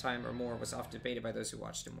exile of his time or more was often debated by those who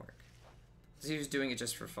watched him work. So he was doing it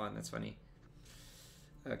just for fun. That's funny.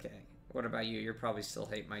 Okay, what about you? You probably still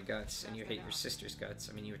hate my guts, and you hate your sister's guts.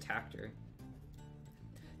 I mean, you attacked her.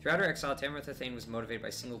 Throughout her exile, Tamara Thane was motivated by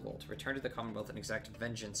a single goal, to return to the Commonwealth and exact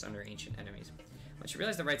vengeance on her ancient enemies. When she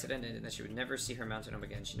realized the rites had ended and that she would never see her mountain home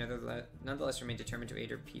again, she nonetheless remained determined to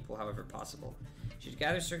aid her people however possible. She had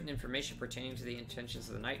gathered certain information pertaining to the intentions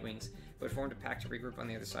of the Nightwings, who had formed a pact to regroup on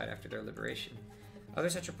the other side after their liberation. Other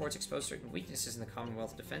such reports exposed certain weaknesses in the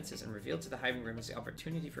Commonwealth defenses and revealed to the Hiving Rim the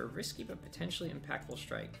opportunity for a risky but potentially impactful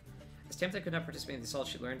strike. As Tamtha could not participate in the assault,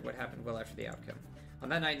 she learned what happened well after the outcome. On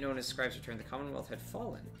that night, known as Scribe's Return, the Commonwealth had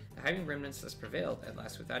fallen. The Hiving Remnants thus prevailed, at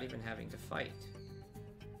last, without even having to fight.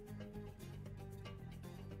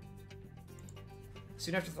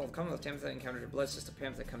 Soon after the fall of the Commonwealth, Tamtha encountered her blood sister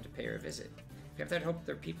Pamtha come to pay her a visit. Pamtha had hoped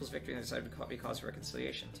their people's victory on their side would be cause for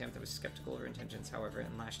reconciliation. Tamtha was skeptical of her intentions, however,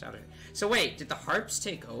 and lashed out at her. So wait, did the Harps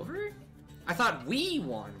take over? I thought we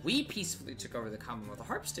won. We peacefully took over the Commonwealth. The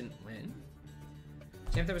Harps didn't win.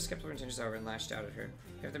 Tamtha was skeptical of her intentions, however, and lashed out at her.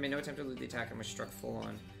 Pamtha made no attempt to elude the attack and was struck full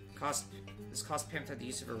on. This cost Pamtha the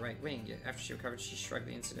use of her right wing, yet after she recovered, she shrugged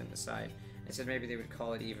the incident aside and said maybe they would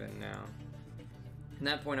call it even now. From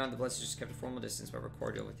that point on, the Blood Sisters kept a formal distance but were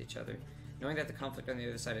cordial with each other. Knowing that the conflict on the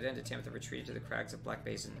other side had ended, Tamtha retreated to the crags of Black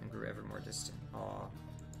Basin and grew ever more distant. Aww.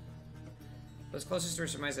 Those closest to her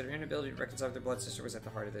surmised that her inability to reconcile with her blood sister was at the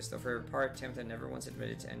heart of this, though for her part, Tamtha never once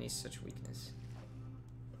admitted to any such weakness.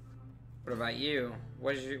 What about you?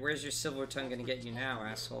 Where's your silver tongue gonna get you now,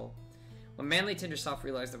 asshole? When Manly Tindersoft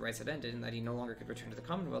realized the rites had ended and that he no longer could return to the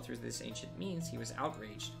Commonwealth through this ancient means, he was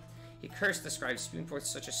outraged. He cursed the scribe, spewing forth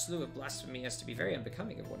such a slew of blasphemy as to be very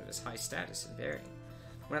unbecoming of one of his high status and bearing.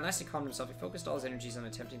 When at last he calmed himself, he focused all his energies on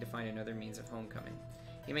attempting to find another means of homecoming.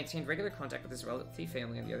 He maintained regular contact with his wealthy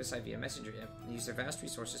family on the other side via messenger and used their vast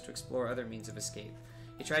resources to explore other means of escape.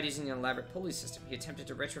 He tried using an elaborate pulley system. He attempted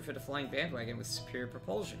to retrofit a flying bandwagon with superior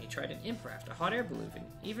propulsion. He tried an imp raft, a hot air balloon,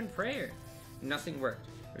 even prayer. Nothing worked.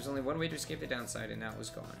 There was only one way to escape the downside, and now it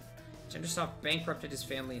was gone. Tindersoft bankrupted his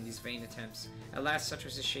family in these vain attempts. At last, such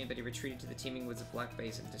was his shame that he retreated to the teeming woods of Black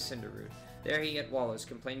Basin to Cinderroot. There he yet wallows,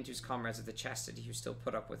 complaining to his comrades of the chastity who still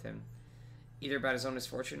put up with him, either about his own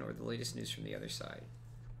misfortune or the latest news from the other side.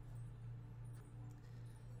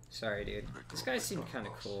 Sorry, dude. This guy seemed kind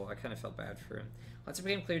of cool. I kind of felt bad for him. Once it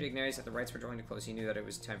became clear to Ignatius that the rites were drawing to close, he knew that it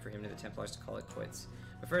was time for him and the Templars to call it quits.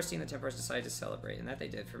 But first, he and the Templars decided to celebrate, and that they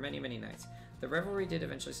did, for many, many nights. The revelry did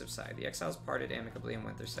eventually subside. The exiles parted amicably and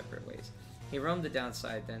went their separate ways. He roamed the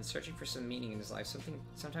downside, then, searching for some meaning in his life,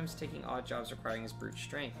 sometimes taking odd jobs requiring his brute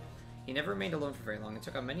strength. He never remained alone for very long, and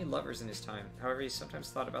took on many lovers in his time. However, he sometimes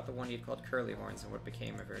thought about the one he had called Curly Horns and what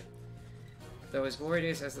became of her. Though his glory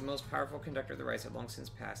days as the most powerful conductor of the rites had long since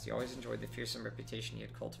passed, he always enjoyed the fearsome reputation he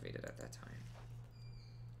had cultivated at that time.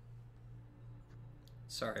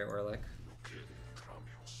 Sorry, Orlick.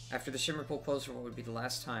 After the shimmer pool closed for what would be the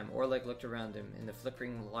last time, Orlick looked around him in the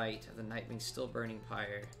flickering light of the Nightwing's still burning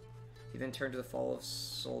pyre. He then turned to the fall of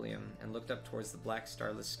Solium and looked up towards the black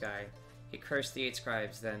starless sky. He cursed the 8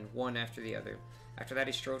 scribes, then, one after the other. After that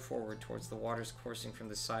he strode forward towards the waters coursing from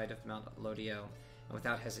the side of Mount Lodiel, and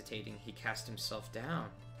without hesitating, he cast himself down.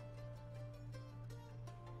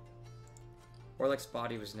 Orlick's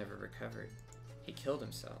body was never recovered. He killed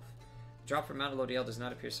himself. The drop from Mount Lodiel does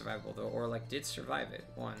not appear survivable, though Orlick did survive it,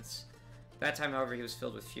 once. That time, however, he was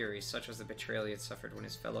filled with fury, such was the betrayal he had suffered when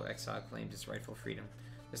his fellow exile claimed his rightful freedom.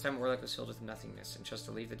 This time Orlick was filled with nothingness, and chose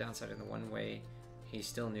to leave the downside in the one way he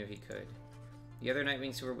still knew he could. The other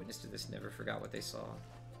Nightwings who were witness to this never forgot what they saw.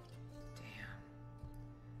 Damn.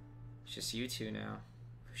 It's just you two now.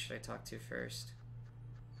 Who should I talk to first?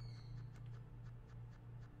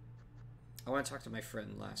 I want to talk to my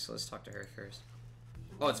friend last, so let's talk to her first.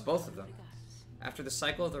 Oh, it's both of them. After the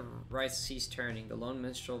cycle of the rites ceased turning, the lone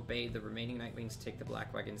minstrel bade the remaining Nightwings take the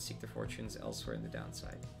Black Wagon and seek their fortunes elsewhere in the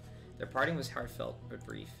downside. Their parting was heartfelt, but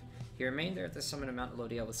brief. He remained there at the summit of Mount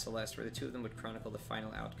Lodiel with Celeste, where the two of them would chronicle the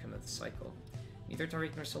final outcome of the cycle. Neither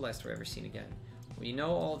Tariq nor Celeste were ever seen again. We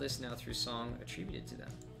know all this now through song attributed to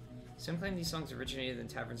them. Some claim these songs originated in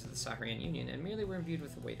taverns of the Saharian Union and merely were imbued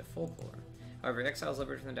with the weight of folklore. However, exiles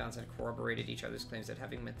liberated from the downside corroborated each other's claims that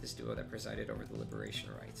having met this duo that presided over the liberation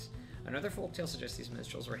rites. Another folktale suggests these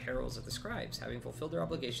minstrels were heralds of the scribes. Having fulfilled their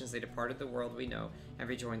obligations, they departed the world we know and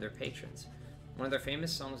rejoined their patrons. One of their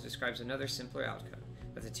famous songs describes another simpler outcome,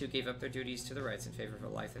 that the two gave up their duties to the rites in favor of a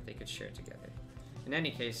life that they could share together. In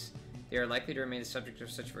any case, they are likely to remain the subject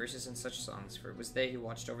of such verses and such songs, for it was they who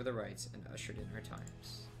watched over the rites and ushered in our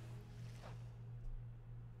times.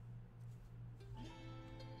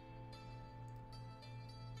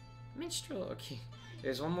 Minstrel, okay.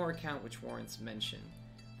 There's one more account which warrants mention.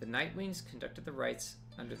 The Nightwings conducted the rites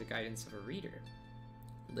under the guidance of a reader.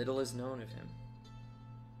 Little is known of him.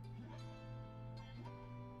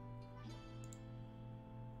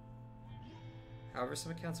 However,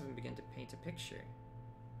 some accounts of him begin to paint a picture.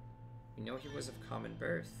 We know he was of common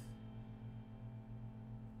birth.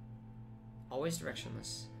 Always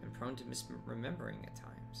directionless and prone to misremembering at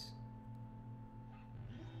times.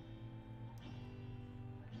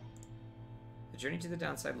 The journey to the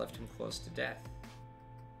downside left him close to death.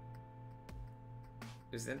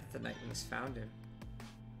 It was then that the Nightwings found him.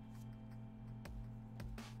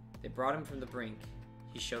 They brought him from the brink.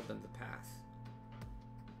 He showed them the path.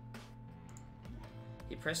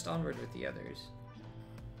 He pressed onward with the others.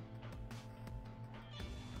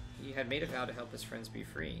 He had made a vow to help his friends be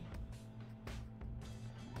free.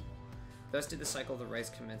 Thus did the cycle of the rites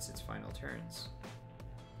commence its final turns.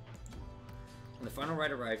 When the final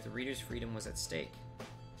rite arrived, the reader's freedom was at stake.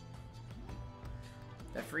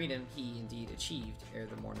 That freedom he indeed achieved ere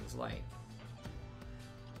the morning's light.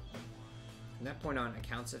 From that point on,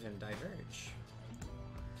 accounts of him diverge.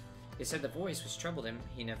 They said the voice which troubled him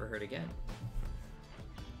he never heard again.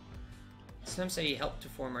 Some say he helped to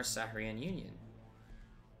form our Saharian Union.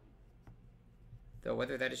 Though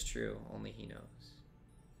whether that is true, only he knows.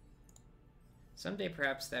 Someday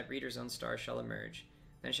perhaps that reader's own star shall emerge,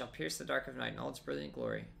 then shall pierce the dark of night in all its brilliant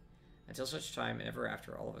glory. Until such time, and ever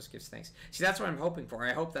after, all of us gives thanks. See, that's what I'm hoping for.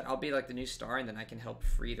 I hope that I'll be like the new star, and then I can help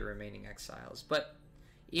free the remaining exiles. But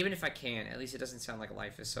even if I can, at least it doesn't sound like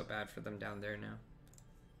life is so bad for them down there now.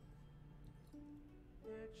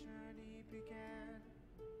 Their journey began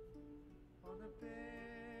on a barren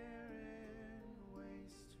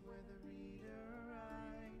waste where the reader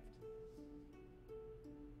arrived,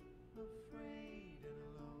 afraid and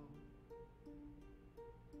alone.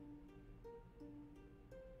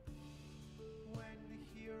 When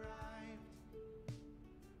he arrived,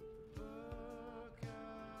 the book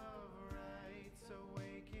of rites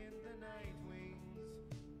awakened the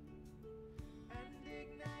Nightwings and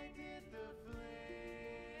ignited the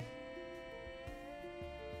flame.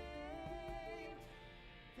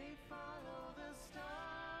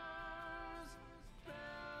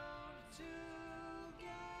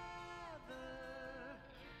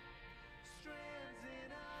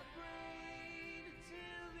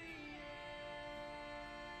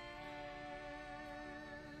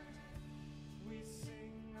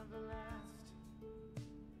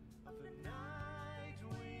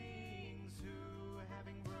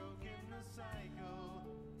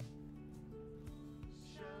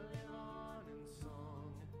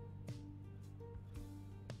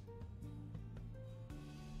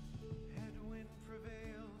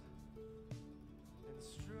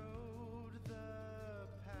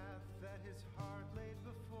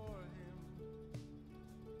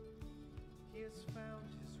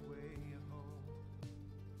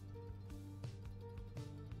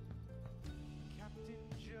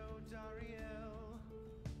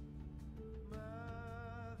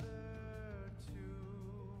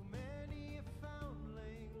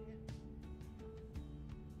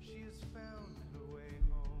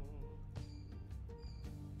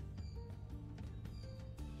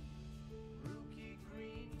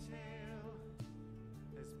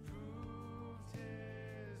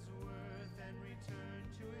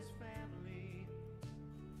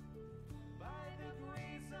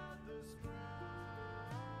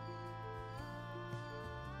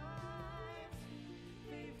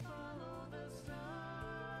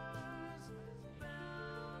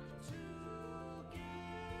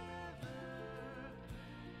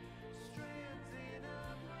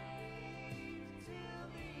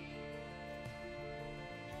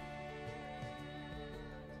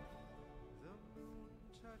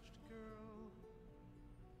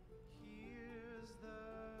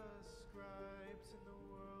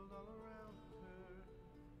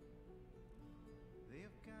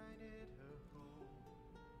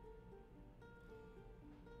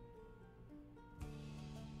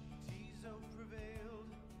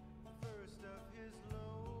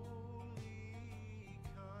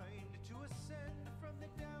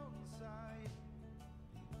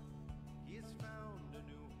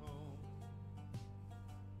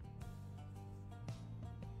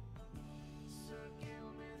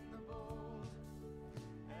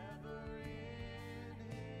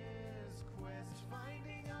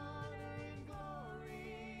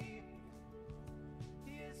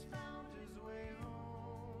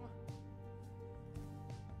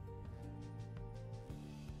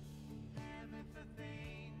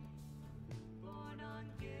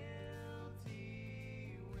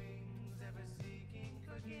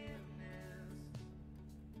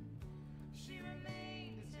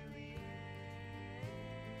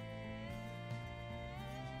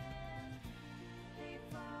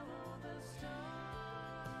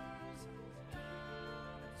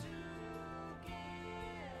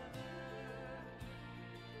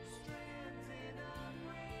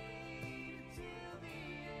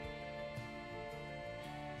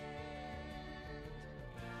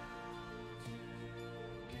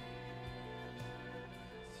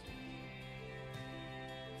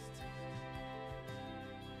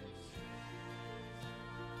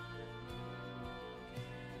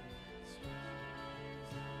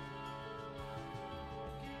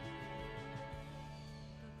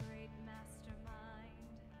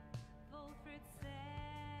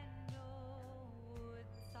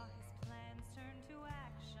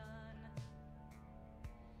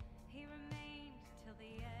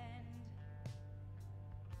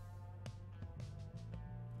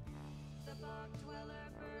 Spark dweller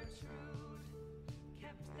Gertrude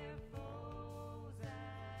kept their foes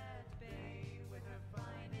at bay with her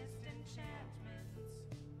finest enchantments.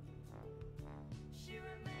 She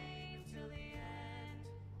remained till the end.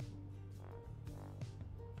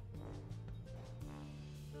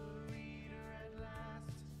 The reader at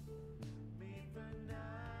last made the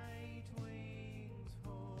night wings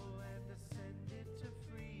whole and ascended to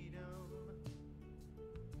freedom.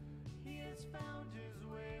 He has found his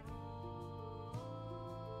way home.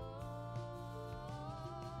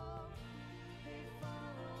 They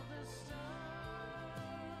follow the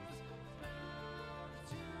stars, bound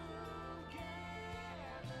together,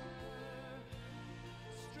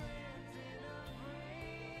 strands in a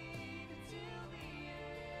braid till the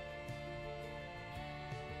end.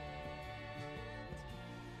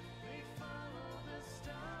 They follow the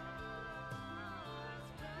stars,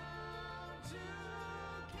 bound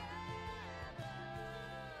together,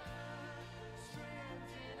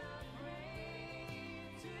 strands in a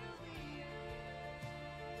braid till the end.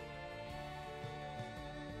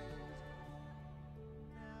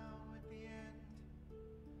 Now at the end,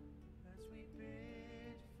 as we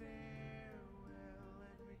bid farewell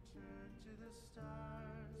and return to the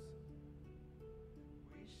stars,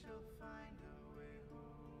 we shall find our way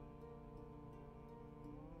home.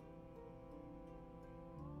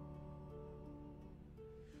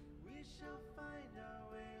 We shall